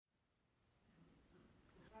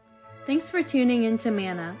Thanks for tuning in to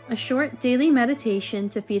Manna, a short daily meditation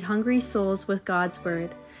to feed hungry souls with God's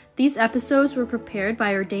Word. These episodes were prepared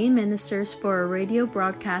by ordained ministers for a radio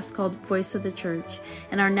broadcast called Voice of the Church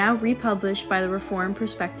and are now republished by the Reformed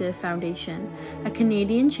Perspective Foundation, a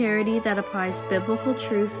Canadian charity that applies biblical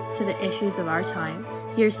truth to the issues of our time.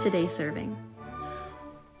 Here's today's serving.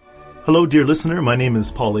 Hello, dear listener. My name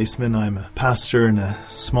is Paul Aasman. I'm a pastor in a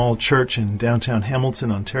small church in downtown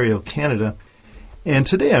Hamilton, Ontario, Canada. And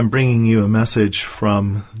today I'm bringing you a message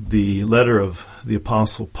from the letter of the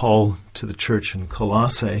Apostle Paul to the church in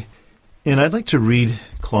Colossae. And I'd like to read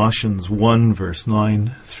Colossians 1, verse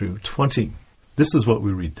 9 through 20. This is what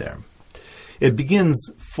we read there. It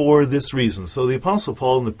begins, "For this reason." So the Apostle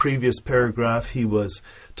Paul, in the previous paragraph, he was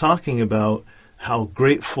talking about how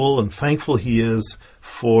grateful and thankful he is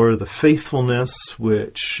for the faithfulness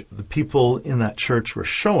which the people in that church were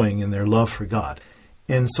showing in their love for God.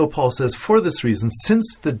 And so Paul says, "For this reason,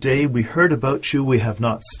 since the day we heard about you, we have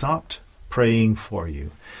not stopped praying for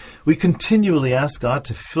you. We continually ask God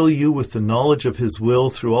to fill you with the knowledge of His will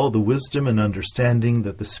through all the wisdom and understanding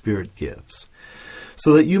that the Spirit gives,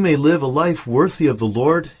 so that you may live a life worthy of the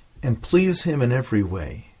Lord and please Him in every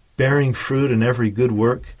way, bearing fruit in every good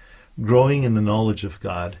work, growing in the knowledge of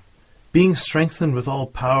God, being strengthened with all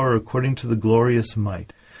power according to the glorious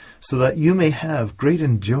might, so that you may have great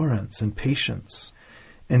endurance and patience,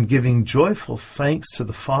 and giving joyful thanks to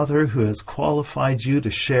the Father who has qualified you to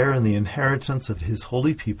share in the inheritance of His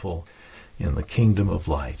holy people in the kingdom of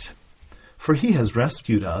light. For He has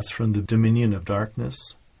rescued us from the dominion of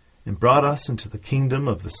darkness and brought us into the kingdom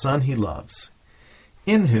of the Son He loves,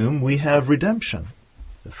 in whom we have redemption,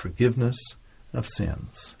 the forgiveness of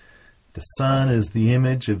sins. The Son is the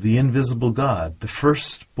image of the invisible God, the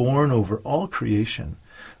firstborn over all creation.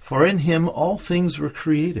 For in Him all things were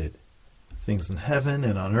created, things in heaven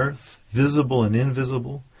and on earth, visible and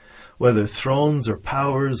invisible, whether thrones or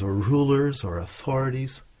powers or rulers or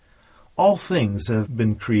authorities. All things have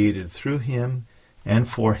been created through Him and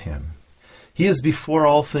for Him. He is before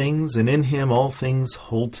all things, and in Him all things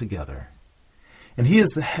hold together. And He is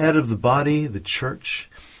the head of the body, the church.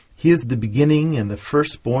 He is the beginning and the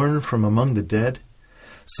firstborn from among the dead,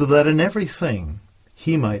 so that in everything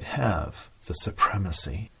He might have the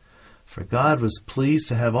supremacy. For God was pleased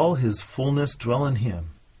to have all His fullness dwell in Him,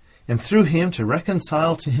 and through Him to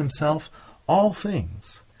reconcile to Himself all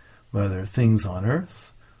things, whether things on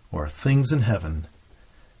earth or things in heaven,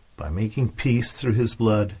 by making peace through His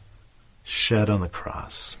blood shed on the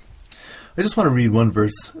cross. I just want to read one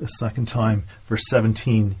verse a second time, verse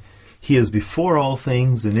 17. He is before all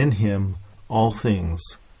things, and in Him all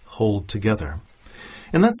things hold together.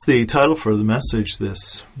 And that's the title for the message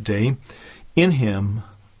this day. In Him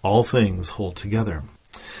all things hold together.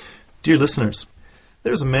 Dear listeners,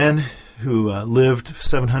 there's a man who lived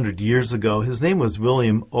 700 years ago. His name was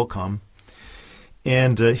William Ockham,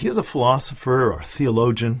 and he is a philosopher or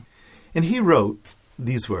theologian, and he wrote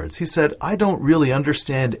these words. He said, "I don't really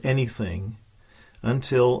understand anything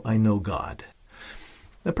until I know God."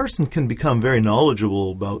 A person can become very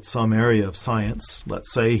knowledgeable about some area of science.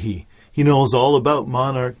 Let's say he knows all about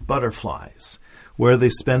monarch butterflies, where they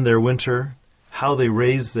spend their winter, how they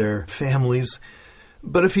raise their families.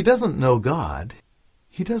 But if he doesn't know God,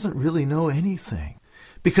 he doesn't really know anything,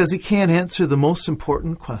 because he can't answer the most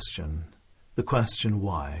important question, the question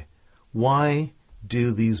why. Why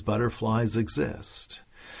do these butterflies exist?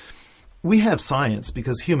 We have science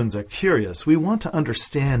because humans are curious. We want to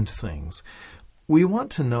understand things. We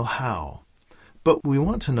want to know how, but we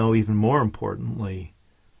want to know, even more importantly,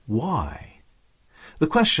 why. The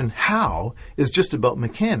question how is just about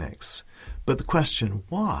mechanics, but the question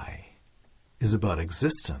why is about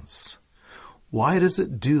existence. Why does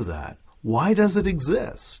it do that? Why does it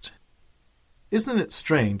exist? Isn't it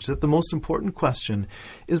strange that the most important question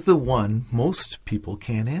is the one most people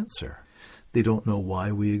can't answer? They don't know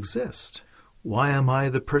why we exist. Why am I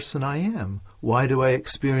the person I am? Why do I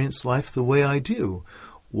experience life the way I do?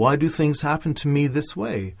 Why do things happen to me this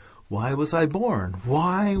way? Why was I born?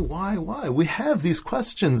 Why? We have these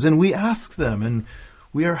questions and we ask them, and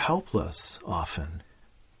we are helpless often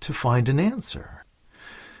to find an answer.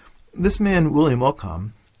 This man, William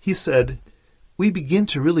Ockham, he said, "We begin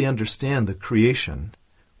to really understand the creation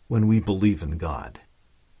when we believe in God."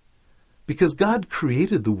 Because God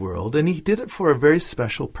created the world, and He did it for a very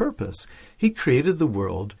special purpose. He created the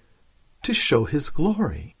world to show His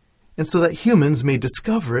glory, and so that humans may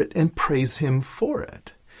discover it and praise Him for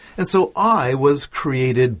it. And so I was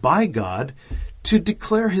created by God to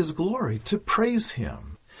declare His glory, to praise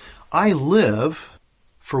Him. I live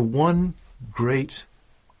for one great,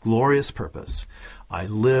 glorious purpose. I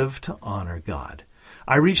live to honor God.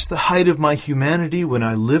 I reach the height of my humanity when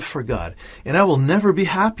I live for God, and I will never be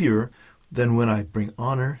happier than when I bring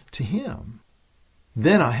honor to Him.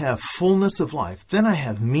 Then I have fullness of life. Then I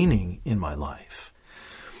have meaning in my life.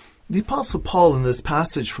 The Apostle Paul in this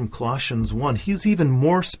passage from Colossians 1, he's even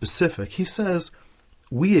more specific. He says,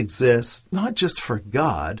 we exist not just for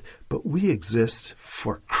God, but we exist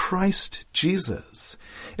for Christ Jesus.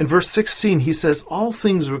 In verse 16, he says, all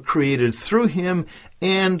things were created through Him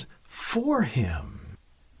and for Him.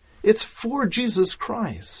 It's for Jesus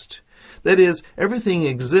Christ. That is, everything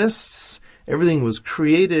exists, everything was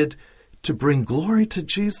created to bring glory to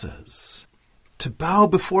Jesus, to bow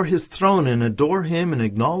before His throne and adore Him and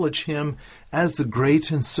acknowledge Him as the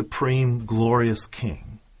great and supreme glorious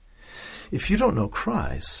King. If you don't know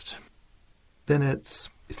Christ, then it's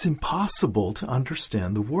impossible to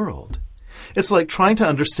understand the world. It's like trying to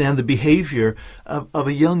understand the behavior of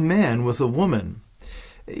a young man with a woman.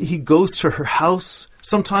 He goes to her house.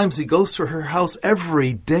 Sometimes he goes to her house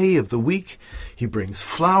every day of the week. He brings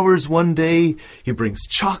flowers one day. He brings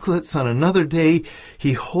chocolates on another day.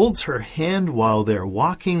 He holds her hand while they're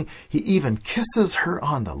walking. He even kisses her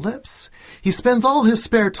on the lips. He spends all his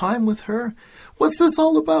spare time with her. What's this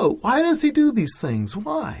all about? Why does he do these things?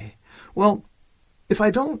 Why? Well, if I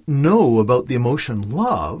don't know about the emotion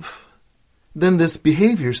love, then this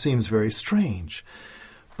behavior seems very strange.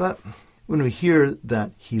 But when we hear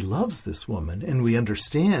that he loves this woman and we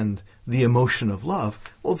understand the emotion of love,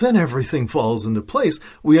 well, then everything falls into place.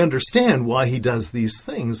 We understand why he does these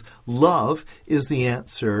things. Love is the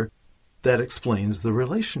answer that explains the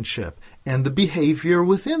relationship and the behavior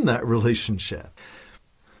within that relationship.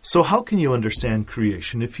 So how can you understand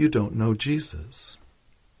creation if you don't know Jesus?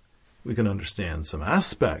 We can understand some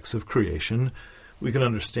aspects of creation. We can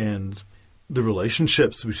understand the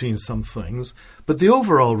relationships between some things, but the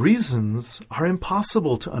overall reasons are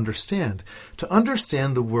impossible to understand. To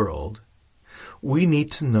understand the world, we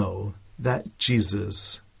need to know that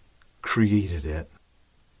Jesus created it.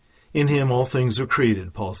 In Him all things are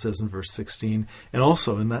created, Paul says in verse 16. And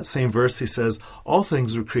also in that same verse he says, all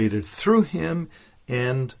things were created through Him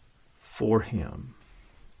and for Him.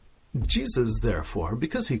 Jesus, therefore,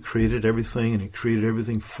 because He created everything and He created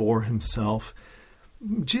everything for Himself,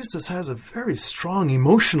 Jesus has a very strong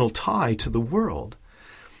emotional tie to the world.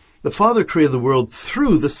 The Father created the world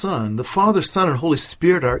through the Son. The Father, Son, and Holy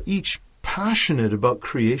Spirit are each passionate about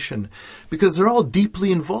creation because they're all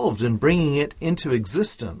deeply involved in bringing it into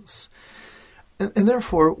existence. And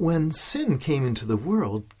therefore, when sin came into the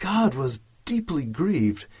world, God was deeply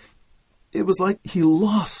grieved. It was like He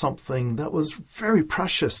lost something that was very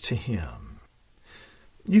precious to Him.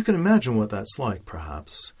 You can imagine what that's like,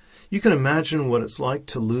 perhaps. You can imagine what it's like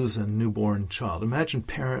to lose a newborn child. Imagine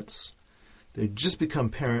parents, they just become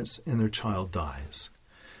parents and their child dies.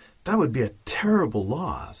 That would be a terrible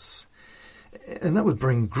loss. And that would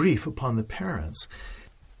bring grief upon the parents.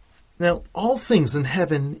 Now, all things in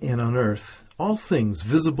heaven and on earth, all things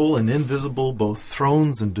visible and invisible, both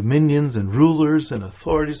thrones and dominions and rulers and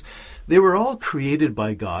authorities, they were all created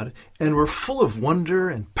by God and were full of wonder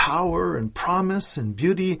and power and promise and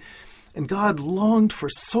beauty. And God longed for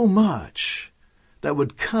so much that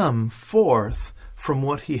would come forth from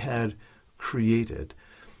what He had created.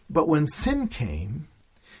 But when sin came,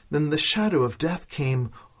 then the shadow of death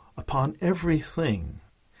came upon everything,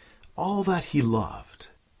 all that He loved,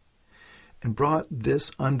 and brought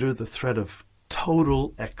this under the threat of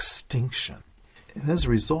total extinction. And as a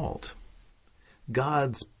result,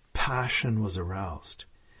 God's passion was aroused.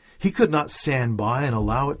 He could not stand by and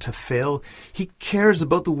allow it to fail. He cares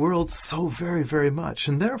about the world so very, very much,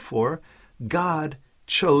 and therefore God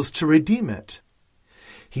chose to redeem it.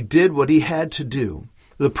 He did what He had to do.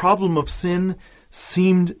 The problem of sin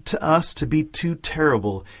seemed to us to be too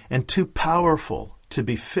terrible and too powerful to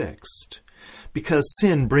be fixed, because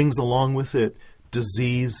sin brings along with it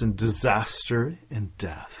disease and disaster and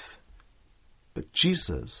death. But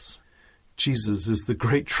Jesus is the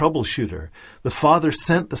great troubleshooter. The Father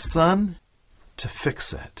sent the Son to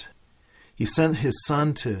fix it. He sent His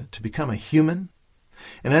Son to become a human.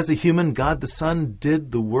 And as a human, God the Son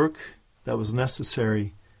did the work that was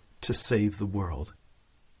necessary to save the world.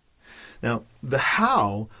 Now, the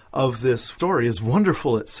how of this story is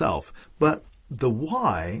wonderful itself, but the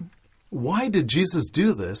why did Jesus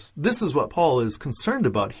do this? This is what Paul is concerned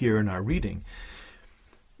about here in our reading.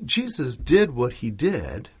 Jesus did what He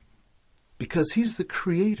did because He's the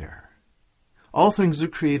Creator. All things are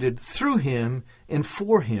created through Him and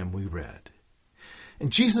for Him, we read.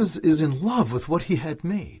 And Jesus is in love with what He had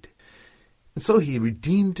made. And so He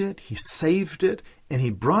redeemed it, He saved it, and He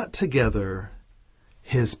brought together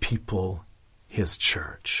His people, His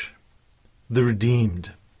church. the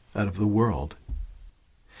redeemed out of the world.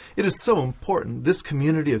 It is so important, this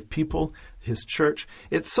community of people, his church,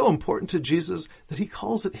 it's so important to Jesus that he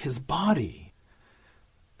calls it his body.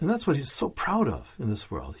 And that's what he's so proud of in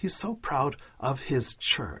this world. He's so proud of his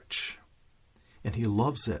church. And he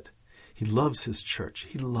loves it. He loves his church.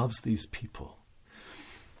 He loves these people.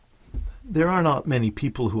 There are not many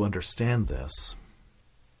people who understand this.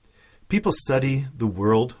 People study the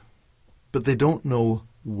world, but they don't know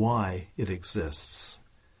why it exists.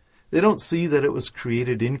 They don't see that it was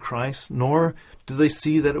created in Christ, nor do they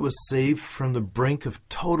see that it was saved from the brink of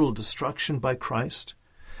total destruction by Christ.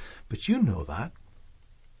 But you know that,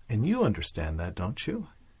 and you understand that, don't you?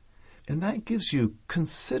 And that gives you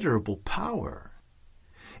considerable power.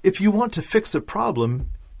 If you want to fix a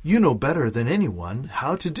problem, you know better than anyone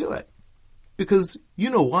how to do it, because you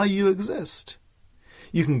know why you exist.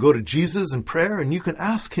 You can go to Jesus in prayer and you can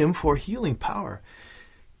ask him for healing power.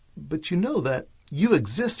 But you know that you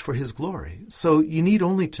exist for his glory. So you need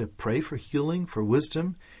only to pray for healing, for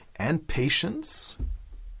wisdom, and patience,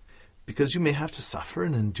 because you may have to suffer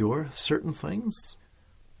and endure certain things.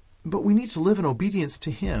 But we need to live in obedience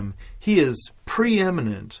to him. He is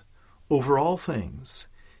preeminent over all things.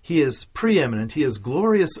 He is preeminent. He is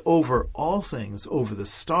glorious over all things, over the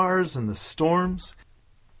stars and the storms.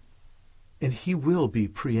 And he will be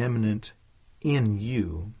preeminent in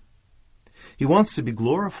you. He wants to be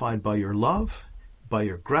glorified by your love, by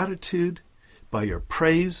your gratitude, by your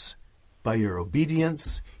praise, by your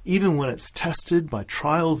obedience, even when it's tested by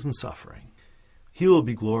trials and suffering. He will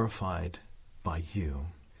be glorified by you.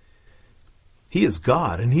 He is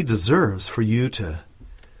God, and he deserves for you to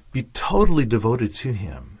be totally devoted to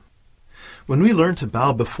him. When we learn to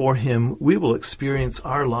bow before him, we will experience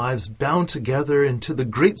our lives bound together into the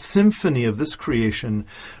great symphony of this creation,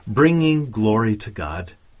 bringing glory to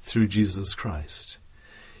God through Jesus Christ.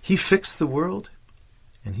 He fixed the world,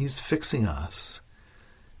 and he's fixing us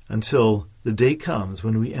until the day comes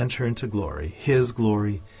when we enter into glory, his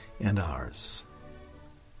glory and ours.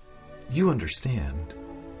 You understand.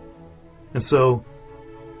 And so,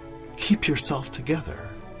 keep yourself together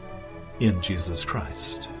in Jesus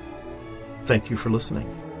Christ. Thank you for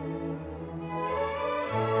listening.